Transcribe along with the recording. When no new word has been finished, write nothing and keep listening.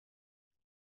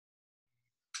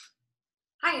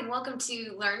Hi, and welcome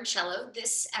to Learn Cello.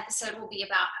 This episode will be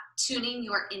about tuning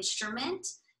your instrument.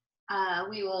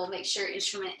 We will make sure your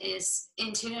instrument is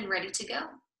in tune and ready to go.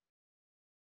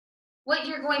 What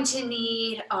you're going to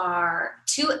need are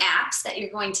two apps that you're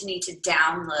going to need to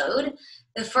download.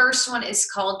 The first one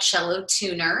is called Cello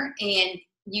Tuner, and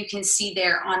you can see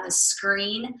there on the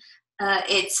screen,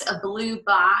 it's a blue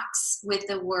box with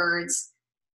the words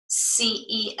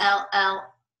CELLO.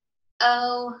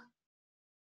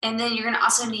 And then you're going to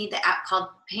also need the app called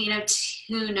Piano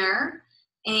Tuner,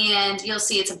 and you'll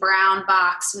see it's a brown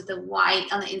box with a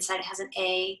white on the inside. It has an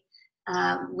A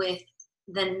with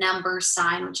the number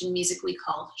sign, which in music we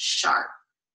call sharp.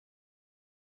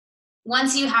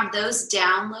 Once you have those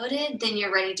downloaded, then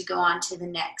you're ready to go on to the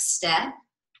next step.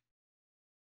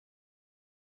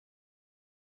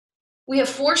 We have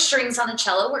 4 strings on the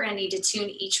cello. We're going to need to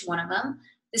tune each one of them.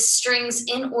 The strings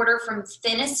in order from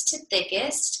thinnest to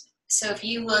thickest. So if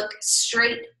you look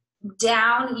straight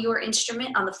down your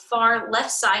instrument on the far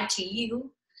left side to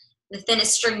you, the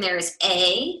thinnest string there is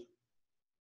A.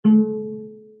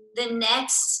 The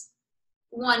next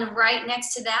one right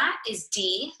next to that is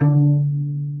D.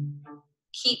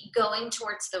 Keep going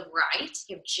towards the right,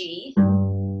 you have G.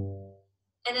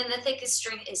 And then the thickest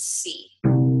string is C.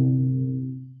 Do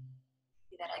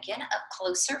that again, up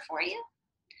closer for you.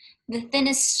 The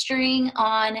thinnest string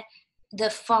on the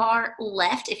far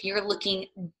left, if you're looking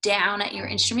down at your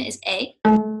instrument, is A.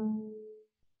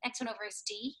 Next one over is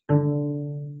D.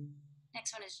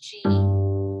 Next one is G.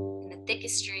 And the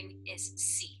thickest string is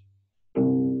C.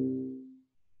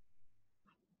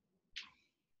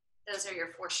 Those are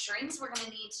your 4 strings. We're going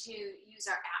to need to use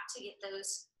our app to get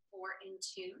those 4 in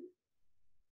tune.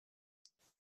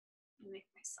 Let me make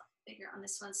myself bigger on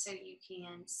this one so you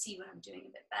can see what I'm doing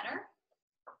a bit better.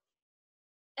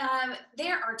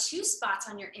 There are 2 spots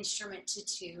on your instrument to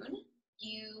tune.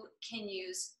 You can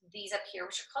use these up here,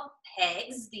 which are called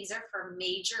pegs. These are for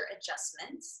major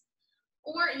adjustments.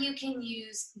 Or you can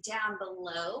use down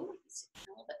below. Let's see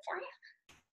a little bit for you.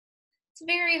 It's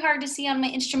very hard to see on my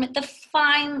instrument.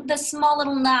 The small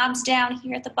little knobs down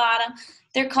here at the bottom,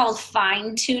 they're called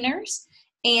fine tuners,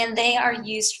 and they are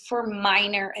used for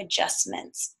minor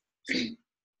adjustments.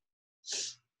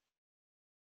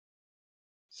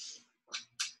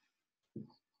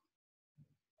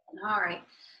 All right,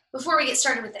 before we get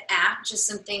started with the app, just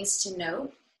some things to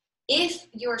note.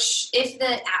 If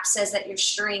the app says that your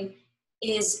string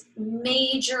is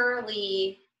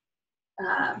majorly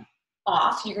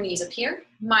off, you're going to use up here,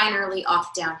 minorly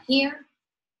off down here.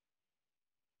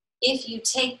 If you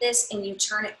take this and you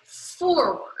turn it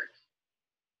forward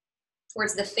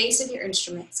towards the face of your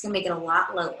instrument, it's going to make it a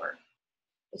lot lower.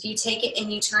 If you take it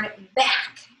and you turn it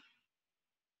back,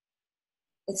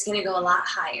 it's going to go a lot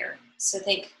higher. So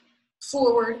think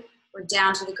forward or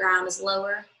down to the ground is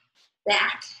lower,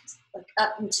 back, like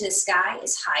up into the sky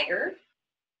is higher.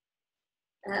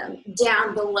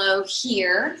 Down below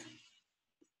here,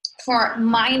 for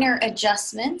minor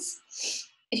adjustments,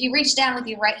 if you reach down with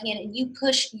your right hand and you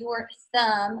push your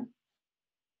thumb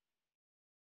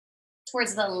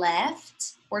towards the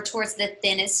left or towards the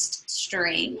thinnest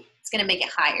string, it's going to make it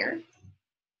higher.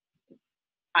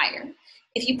 Higher.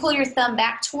 If you pull your thumb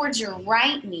back towards your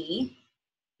right knee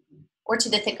or to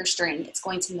the thicker string, it's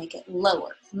going to make it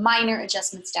lower. Minor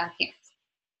adjustments down here.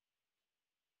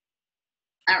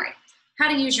 All right, how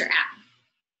to use your app.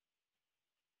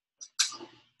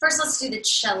 First, let's do the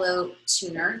Cello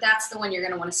Tuner. That's the one you're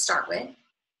going to want to start with.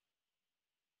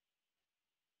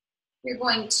 You're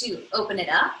going to open it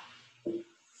up.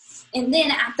 And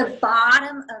then at the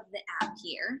bottom of the app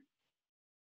here,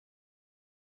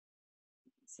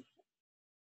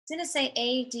 it's going to say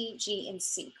A, D, G, and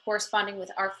C, corresponding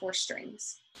with our 4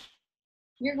 strings.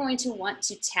 You're going to want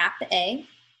to tap the A.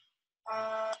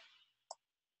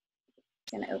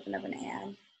 It's going to open up an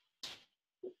ad.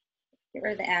 Get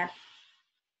rid of the ad.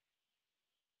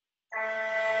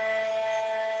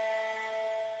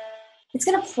 It's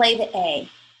going to play the A.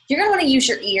 You're going to want to use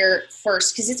your ear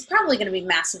first because it's probably going to be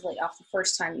massively off the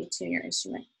first time you tune your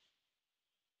instrument.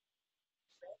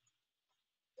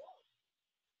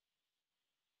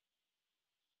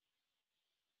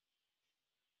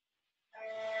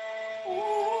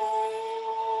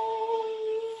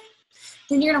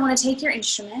 Then you're going to want to take your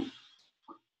instrument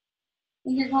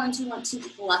and you're going to want to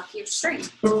pluck your string.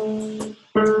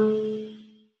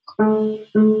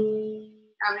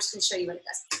 I'm just going to show you what it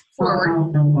does. Forward.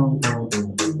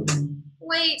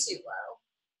 Way too low.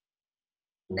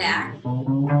 Back.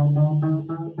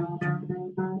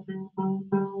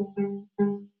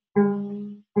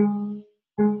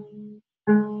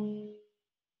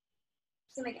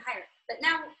 To make it higher. But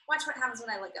now watch what happens when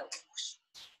I let go.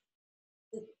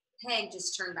 peg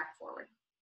just turned back forward.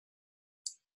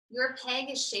 Your peg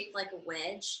is shaped like a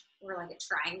wedge or like a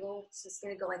triangle, so it's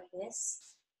going to go like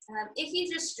this. If you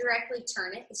just directly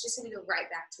turn it, it's just going to go right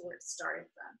back to where it started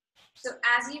from. So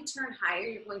as you turn higher,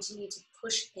 you're going to need to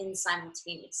push in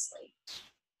simultaneously.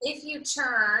 If you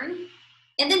turn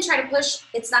and then try to push,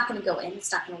 it's not going to go in.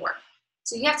 It's not going to work.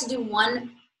 So you have to do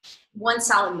one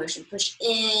solid motion, push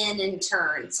in and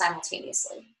turn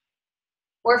simultaneously.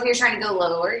 Or if you're trying to go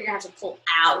lower, you're going to have to pull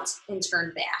out and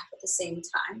turn back at the same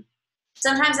time.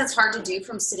 Sometimes that's hard to do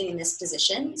from sitting in this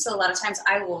position. So a lot of times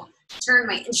I will turn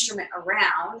my instrument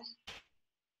around.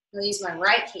 I'll use my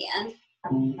right hand.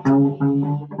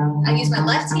 I use my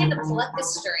left hand to pluck the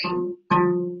string.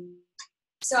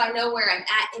 So I know where I'm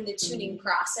at in the tuning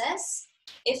process.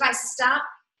 If I stop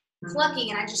plucking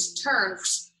and I just turn,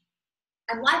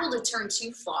 I'm liable to turn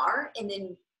too far. And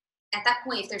then at that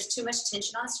point, if there's too much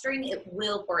tension on a string, it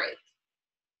will break.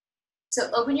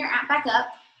 So open your app back up.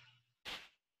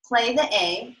 Play the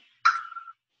A.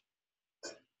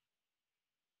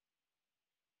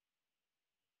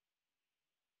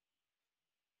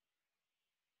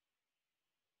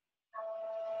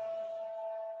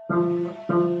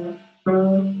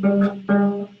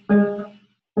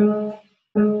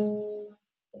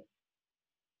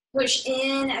 Push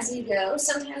in as you go.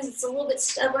 Sometimes it's a little bit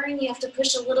stubborn. You have to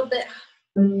push a little bit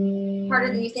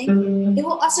harder than you think. It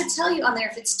will also tell you on there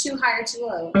if it's too high or too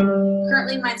low.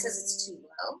 Currently mine says it's too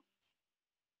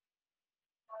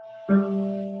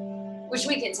low, which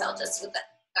we can tell just with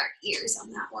our ears on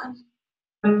that one.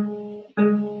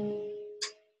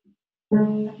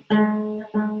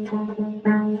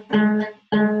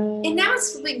 And now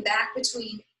it's flipping back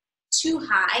between too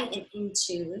high and in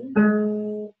tune.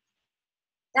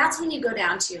 That's when you go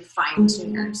down to your fine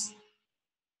tuners.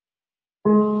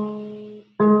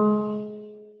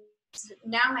 So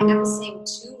now my app is saying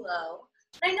too low,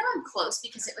 but I know I'm close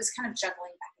because it was kind of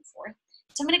juggling back and forth.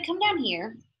 So I'm going to come down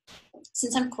here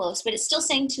since I'm close, but it's still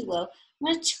saying too low. I'm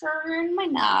going to turn my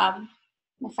knob,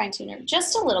 my fine tuner,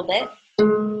 just a little bit.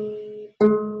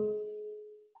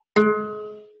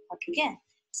 Look again.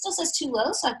 It still says too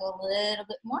low, so I go a little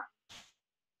bit more.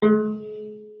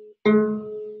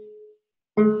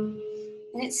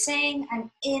 And it's saying I'm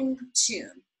in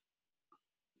tune.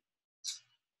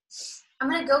 I'm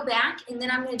going to go back, and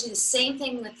then I'm going to do the same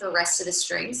thing with the rest of the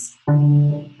strings.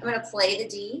 I'm going to play the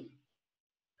D.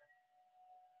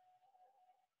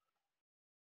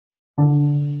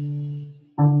 I'm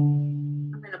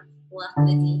going to pluck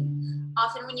the D.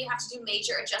 Often when you have to do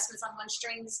major adjustments on one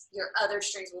string, your other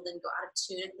strings will then go out of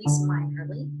tune, at least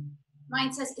minorly.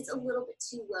 Mine says it's a little bit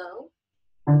too low.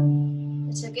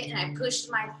 I took it and I pushed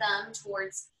my thumb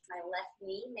towards my left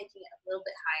knee, making it a little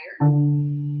bit higher.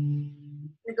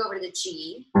 I'm going to go over to the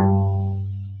G.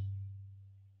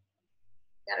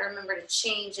 Got to remember to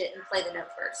change it and play the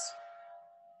note first.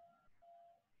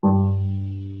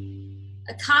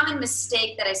 A common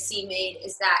mistake that I see made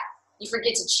is that you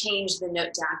forget to change the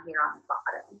note down here on the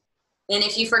bottom. And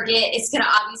if you forget, it's going to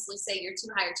obviously say you're too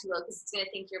high or too low because it's going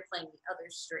to think you're playing the other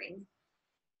string.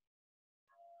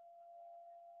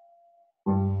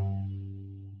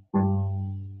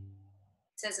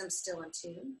 It says I'm still in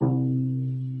tune.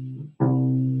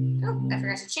 Oh, I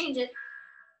forgot to change it.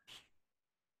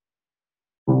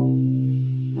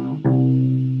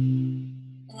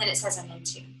 And then it says I'm in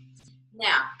tune.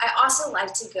 Now, I also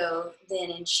like to go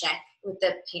then and check with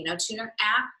the Piano Tuner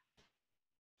app.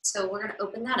 So we're going to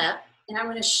open that up, and I'm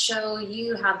going to show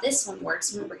you how this one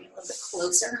works. I'm going to bring it a little bit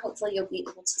closer. Hopefully you'll be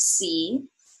able to see.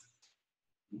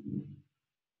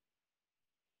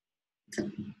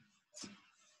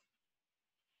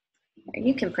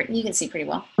 You can see pretty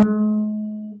well.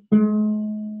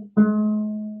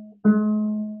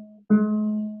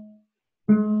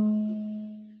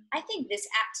 I think this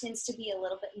app tends to be a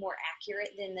little bit more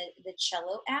accurate than the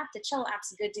Cello app. The Cello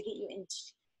app's good to get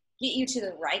you to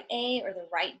the right A or the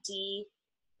right D,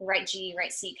 the right G,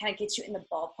 right C, kind of gets you in the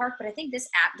ballpark, but I think this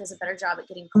app does a better job at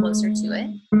getting closer to it.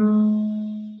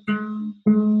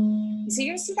 So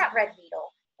you're gonna see that red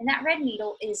needle, and that red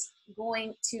needle is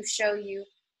going to show you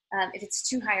if it's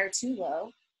too high or too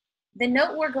low. The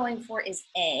note we're going for is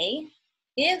A.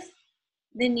 If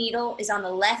the needle is on the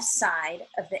left side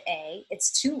of the A,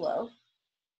 it's too low.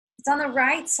 It's on the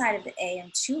right side of the A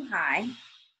and too high.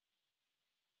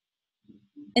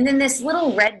 And then this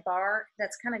little red bar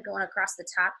that's kind of going across the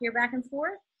top here back and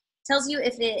forth tells you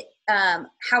if it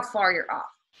how far you're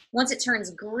off. Once it turns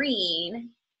green,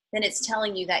 then it's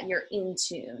telling you that you're in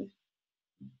tune.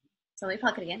 So let me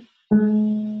pluck it again.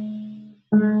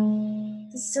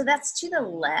 So that's to the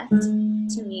left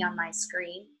to me on my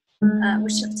screen,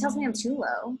 which tells me I'm too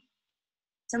low.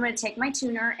 So I'm going to take my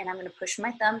tuner and I'm going to push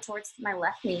my thumb towards my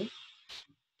left knee.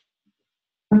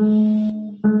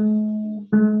 Getting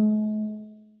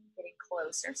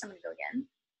closer, so I'm going to go again.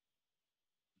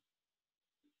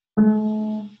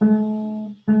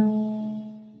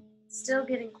 Still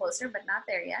getting closer, but not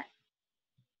there yet.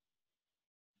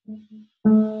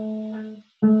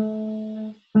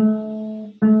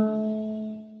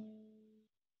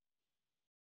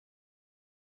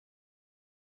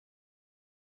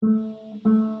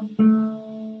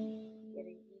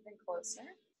 Getting even closer.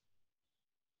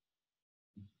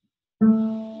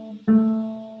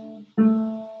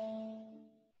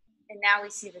 And now we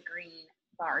see the green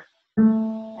bar at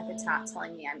the top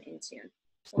telling me I'm in tune.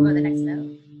 So we'll go to the next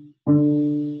note.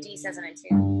 D says I'm in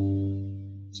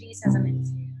tune. G says I'm in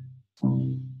tune.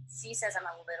 C says I'm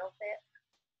a little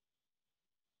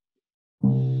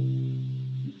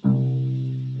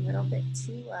bit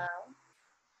too low.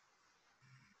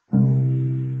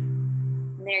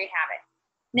 And there you have it.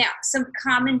 Now, some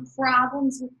common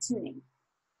problems with tuning.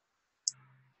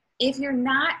 If you're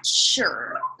not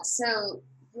sure, so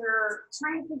you're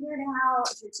trying to figure it out,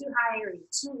 if you're too high or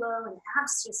you're too low, and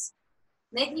that's just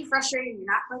making you frustrated and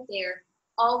you're not quite there,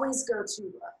 always go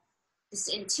too low.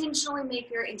 Just intentionally make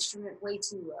your instrument way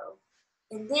too low.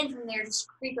 And then from there, just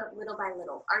creep up little by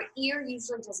little. Our ear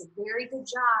usually does a very good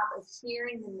job of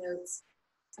hearing the notes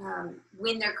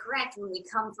when they're correct, when we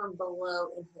come from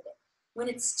below and hit it. When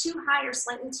it's too high or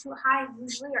slightly too high,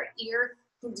 usually our ear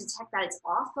can detect that it's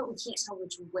off, but we can't tell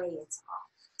which way it's off.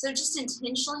 So just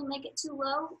intentionally make it too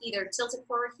low, either tilt it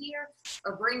forward here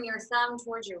or bring your thumb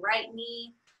towards your right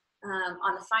knee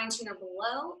on the fine tuner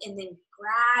below, and then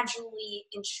gradually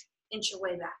inch your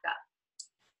way back up.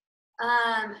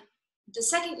 The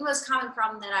second most common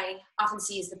problem that I often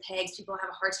see is the pegs. People have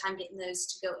a hard time getting those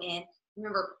to go in.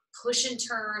 Remember, push and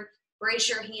turn, brace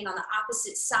your hand on the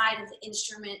opposite side of the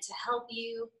instrument to help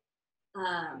you.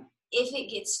 If it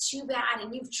gets too bad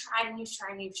and you've tried and you've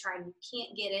tried and you've tried and you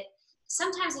can't get it,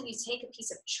 sometimes if you take a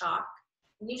piece of chalk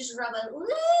and you just rub a little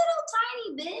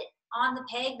tiny bit on the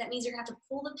peg, that means you're gonna have to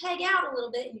pull the peg out a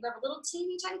little bit and you rub a little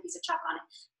teeny tiny piece of chalk on it,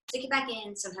 stick it back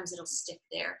in, sometimes it'll stick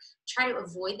there. Try to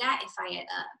avoid that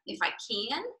if I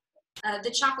can.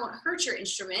 The chalk won't hurt your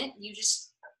instrument, you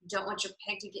just don't want your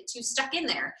peg to get too stuck in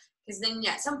there, because then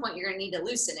at some point you're gonna need to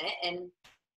loosen it and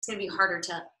it's gonna be harder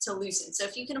to loosen. So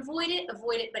if you can avoid it,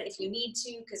 but if you need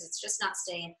to, because it's just not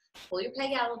staying, pull your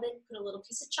peg out a little bit, put a little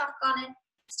piece of chalk on it,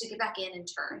 stick it back in and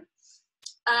turn.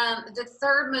 The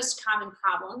third most common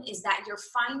problem is that your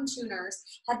fine tuners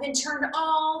have been turned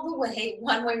all the way,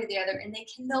 one way or the other, and they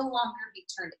can no longer be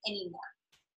turned anymore.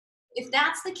 If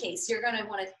that's the case, you're gonna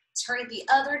wanna turn it the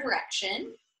other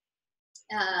direction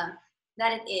that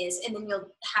it is, and then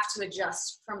you'll have to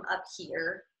adjust from up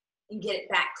here and get it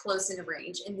back close into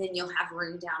range, and then you'll have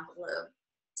room down below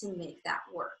to make that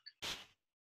work.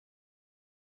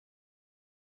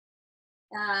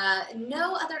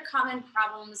 No other common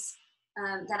problems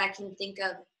that I can think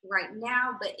of right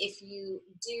now, but if you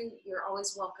do, you're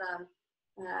always welcome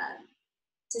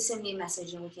to send me a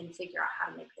message and we can figure out how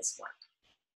to make this work.